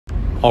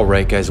All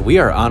right, guys, we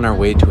are on our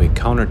way to a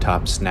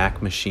countertop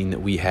snack machine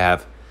that we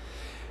have.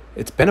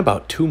 It's been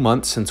about 2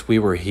 months since we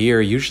were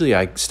here. Usually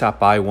I stop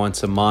by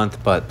once a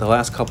month, but the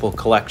last couple of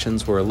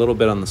collections were a little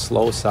bit on the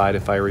slow side,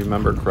 if I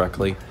remember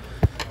correctly.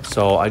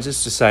 So I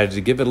just decided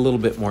to give it a little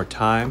bit more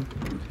time.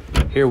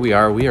 Here we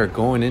are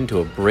going into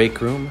a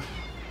break room.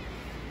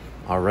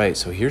 All right,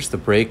 so here's the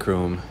break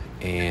room,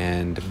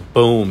 and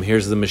boom,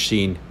 here's the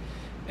machine.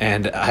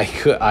 And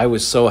I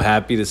was so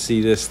happy to see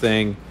this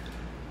thing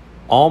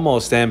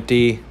almost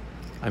empty.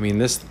 I mean,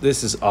 this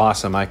is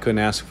awesome. I couldn't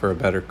ask for a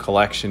better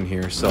collection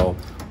here. So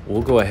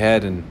we'll go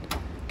ahead and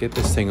get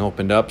this thing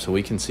opened up so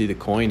we can see the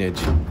coinage.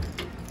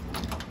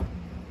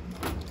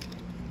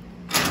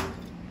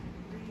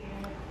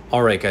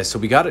 All right, guys, so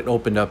we got it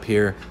opened up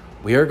here.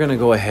 We are gonna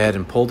go ahead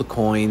and pull the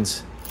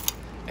coins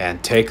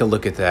and take a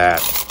look at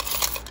that.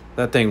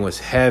 That thing was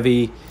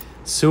heavy,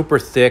 super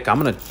thick. I'm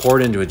gonna pour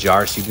it into a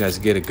jar so you guys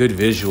get a good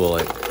visual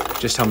at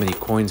just how many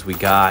coins we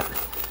got.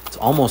 It's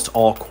almost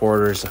all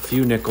quarters, a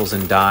few nickels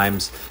and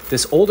dimes.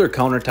 This older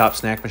countertop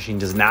snack machine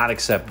does not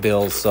accept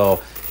bills, so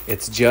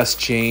it's just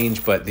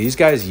change, but these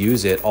guys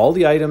use it. All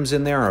the items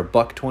in there are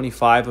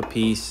 $1.25 a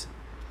piece.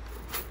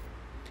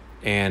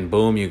 And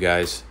boom, you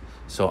guys.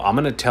 So I'm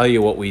gonna tell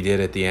you what we did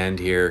at the end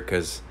here,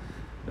 because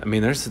I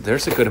mean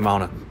there's a good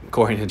amount of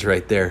coinage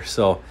right there.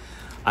 So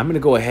I'm gonna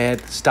go ahead,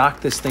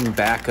 stock this thing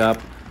back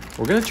up.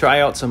 We're gonna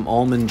try out some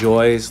Almond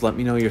Joys. Let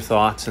me know your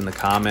thoughts in the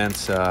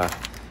comments.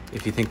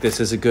 If you think this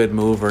is a good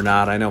move or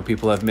not. I know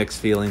people have mixed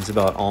feelings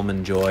about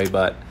Almond Joy,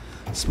 but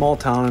small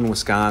town in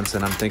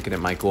Wisconsin, I'm thinking it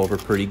might go over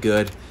pretty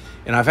good.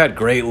 And I've had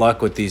great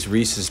luck with these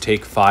Reese's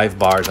Take 5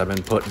 bars I've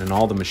been putting in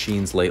all the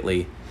machines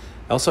lately.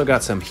 I also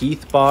got some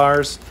Heath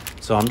bars,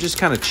 so I'm just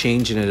kind of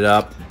changing it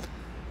up.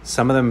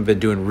 Some of them have been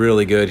doing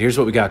really good. Here's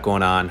what we got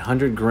going on.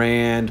 100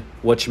 grand,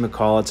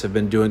 whatchamacallits have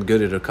been doing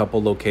good at a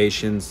couple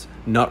locations.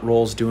 Nut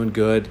Rolls doing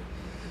good.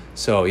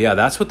 So yeah,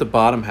 that's what the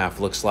bottom half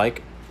looks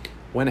like.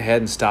 Went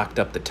ahead and stocked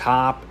up the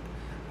top.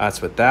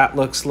 That's what that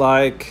looks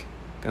like.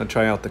 Gonna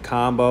try out the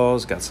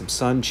combos. Got some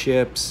Sun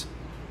Chips.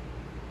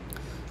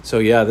 So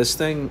yeah, this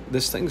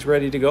thing's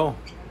ready to go.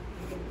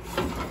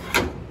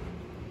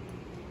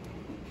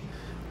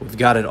 We've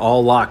got it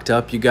all locked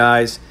up, you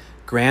guys.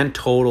 Grand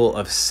total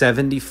of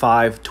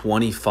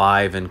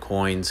 $75.25 in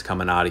coins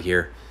coming out of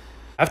here.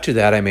 After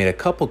that, I made a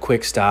couple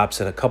quick stops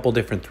at a couple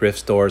different thrift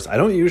stores. I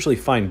don't usually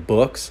find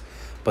books,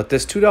 but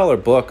this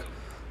 $2 book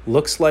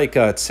looks like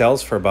it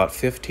sells for about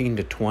 15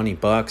 to 20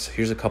 bucks.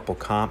 Here's a couple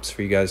comps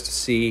for you guys to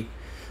see.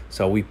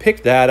 So we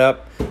picked that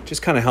up.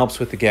 Just kind of helps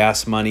with the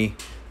gas money.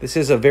 This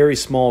is a very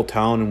small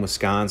town in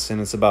Wisconsin.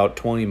 It's about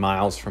 20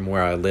 miles from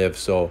where I live.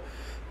 So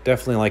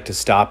definitely like to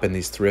stop in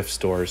these thrift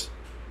stores.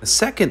 The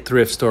second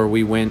thrift store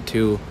we went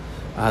to,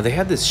 they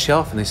had this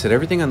shelf and they said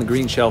everything on the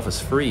green shelf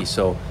is free.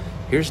 So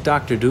here's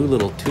Dr.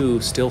 Dolittle 2,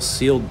 still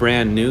sealed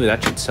brand new.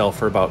 That should sell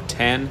for about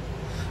 10.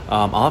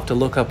 I'll have to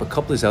look up a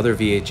couple of these other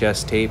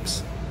VHS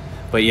tapes.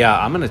 But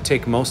yeah, I'm going to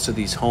take most of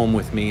these home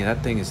with me.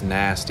 That thing is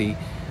nasty.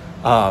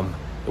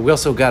 We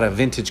also got a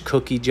vintage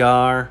cookie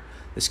jar.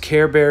 This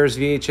Care Bears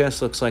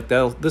VHS looks like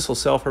this will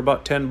sell for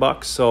about 10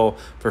 bucks. So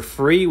for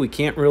free, we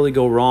can't really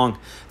go wrong.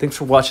 Thanks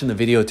for watching the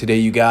video today,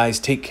 you guys.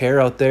 Take care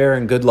out there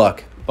and good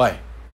luck. Bye.